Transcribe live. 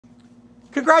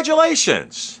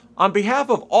Congratulations! On behalf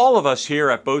of all of us here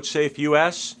at BoatSafe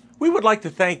US, we would like to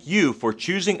thank you for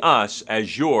choosing us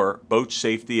as your boat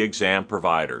safety exam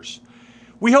providers.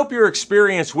 We hope your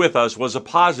experience with us was a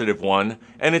positive one,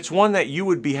 and it's one that you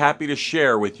would be happy to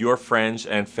share with your friends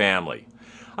and family.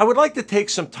 I would like to take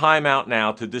some time out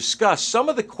now to discuss some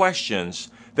of the questions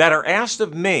that are asked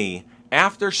of me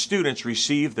after students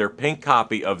receive their pink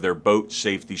copy of their boat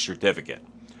safety certificate.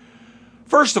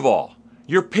 First of all,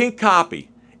 your pink copy.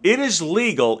 It is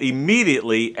legal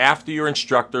immediately after your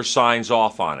instructor signs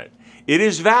off on it. It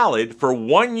is valid for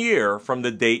 1 year from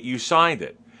the date you signed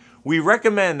it. We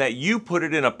recommend that you put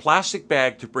it in a plastic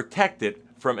bag to protect it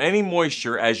from any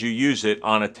moisture as you use it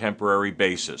on a temporary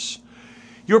basis.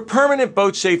 Your permanent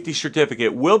boat safety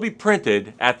certificate will be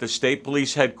printed at the State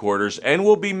Police Headquarters and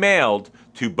will be mailed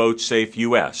to BoatSafe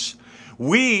US.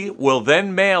 We will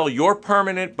then mail your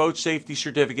permanent boat safety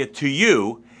certificate to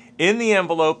you in the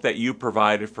envelope that you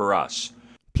provided for us.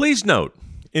 Please note,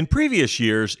 in previous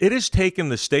years, it has taken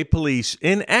the state police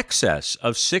in excess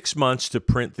of 6 months to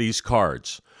print these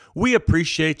cards. We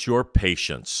appreciate your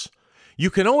patience. You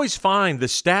can always find the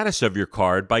status of your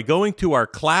card by going to our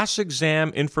class exam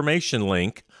information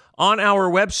link on our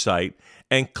website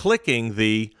and clicking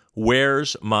the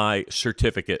Where's My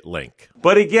Certificate link.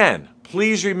 But again,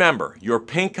 please remember, your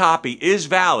pink copy is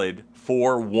valid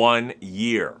for 1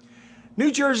 year. New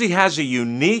Jersey has a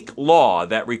unique law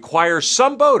that requires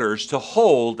some boaters to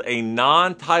hold a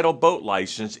non-title boat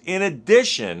license in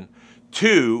addition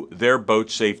to their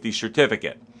boat safety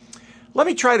certificate. Let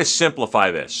me try to simplify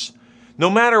this. No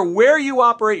matter where you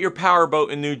operate your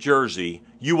powerboat in New Jersey,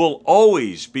 you will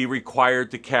always be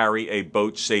required to carry a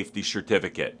boat safety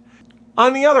certificate.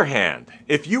 On the other hand,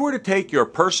 if you were to take your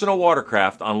personal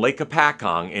watercraft on Lake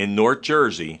Hopatcong in North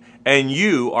Jersey and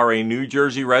you are a New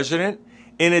Jersey resident,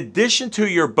 in addition to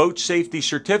your boat safety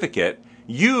certificate,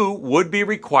 you would be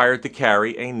required to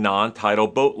carry a non-title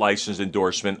boat license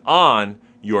endorsement on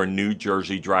your New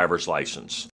Jersey driver's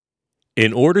license.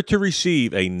 In order to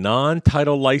receive a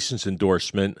non-title license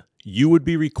endorsement, you would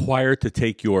be required to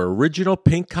take your original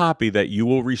pink copy that you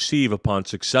will receive upon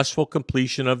successful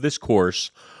completion of this course,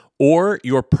 or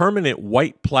your permanent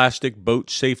white plastic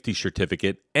boat safety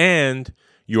certificate and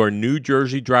your New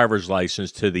Jersey driver's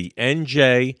license to the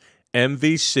NJMVC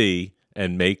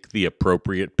and make the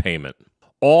appropriate payment.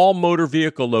 All motor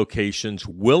vehicle locations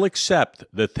will accept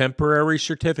the temporary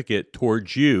certificate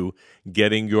towards you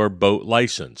getting your boat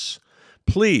license.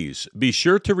 Please be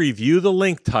sure to review the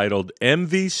link titled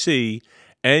MVC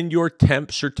and your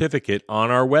temp certificate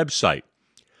on our website.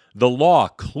 The law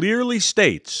clearly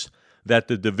states that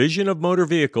the Division of Motor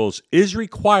Vehicles is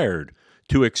required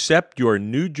to accept your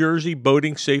New Jersey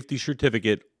boating safety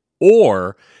certificate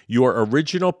or your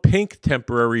original pink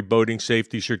temporary boating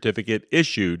safety certificate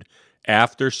issued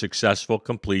after successful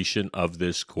completion of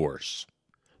this course.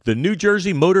 The New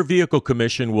Jersey Motor Vehicle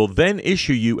Commission will then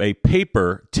issue you a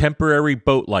paper temporary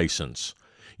boat license.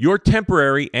 Your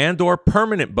temporary and/or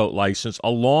permanent boat license,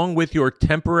 along with your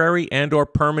temporary and/or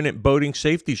permanent boating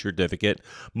safety certificate,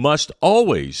 must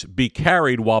always be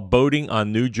carried while boating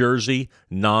on New Jersey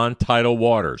non-tidal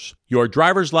waters. Your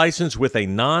driver's license with a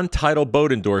non-tidal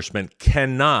boat endorsement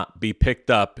cannot be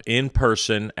picked up in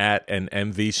person at an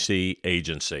MVC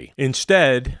agency.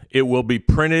 Instead, it will be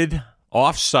printed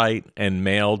off-site and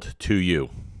mailed to you.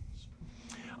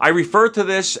 I refer to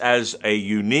this as a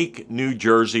unique New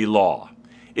Jersey law.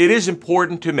 It is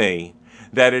important to me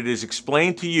that it is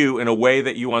explained to you in a way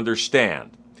that you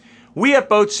understand. We at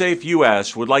BoatSafe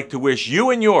US would like to wish you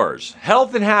and yours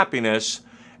health and happiness,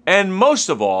 and most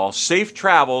of all, safe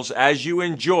travels as you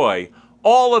enjoy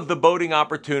all of the boating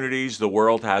opportunities the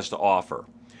world has to offer.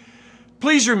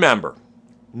 Please remember,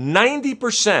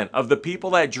 90% of the people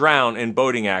that drown in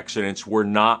boating accidents were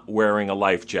not wearing a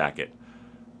life jacket.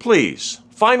 Please,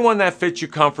 find one that fits you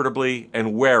comfortably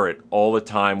and wear it all the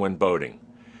time when boating.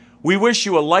 We wish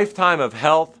you a lifetime of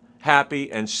health,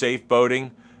 happy, and safe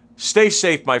boating. Stay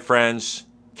safe, my friends.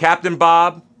 Captain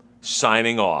Bob,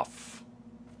 signing off.